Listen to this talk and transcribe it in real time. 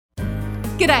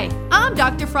G'day, I'm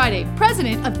Dr. Friday,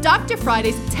 president of Dr.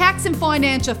 Friday's Tax and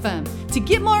Financial Firm. To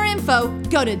get more info,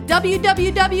 go to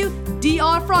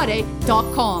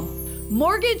www.drfriday.com.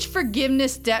 Mortgage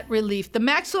forgiveness debt relief. The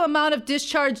maximum amount of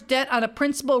discharged debt on a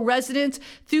principal residence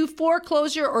through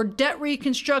foreclosure or debt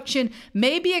reconstruction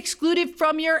may be excluded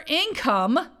from your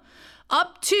income.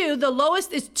 Up to the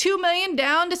lowest is $2 million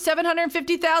down to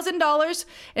 $750,000.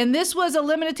 And this was a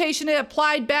limitation that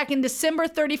applied back in December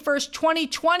 31st,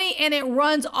 2020, and it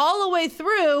runs all the way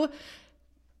through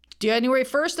January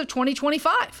 1st of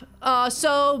 2025.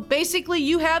 So basically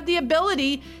you have the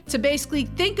ability to basically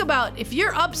think about if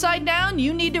you're upside down,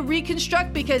 you need to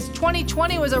reconstruct because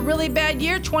 2020 was a really bad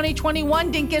year.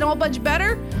 2021 didn't get a whole bunch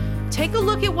better. Take a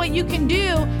look at what you can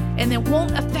do and it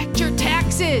won't affect your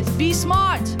taxes. Be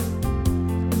smart.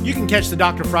 You can catch the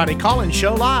Dr. Friday call-in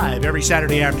show live every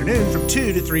Saturday afternoon from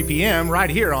 2 to 3 p.m. right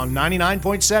here on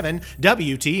 99.7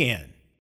 WTN.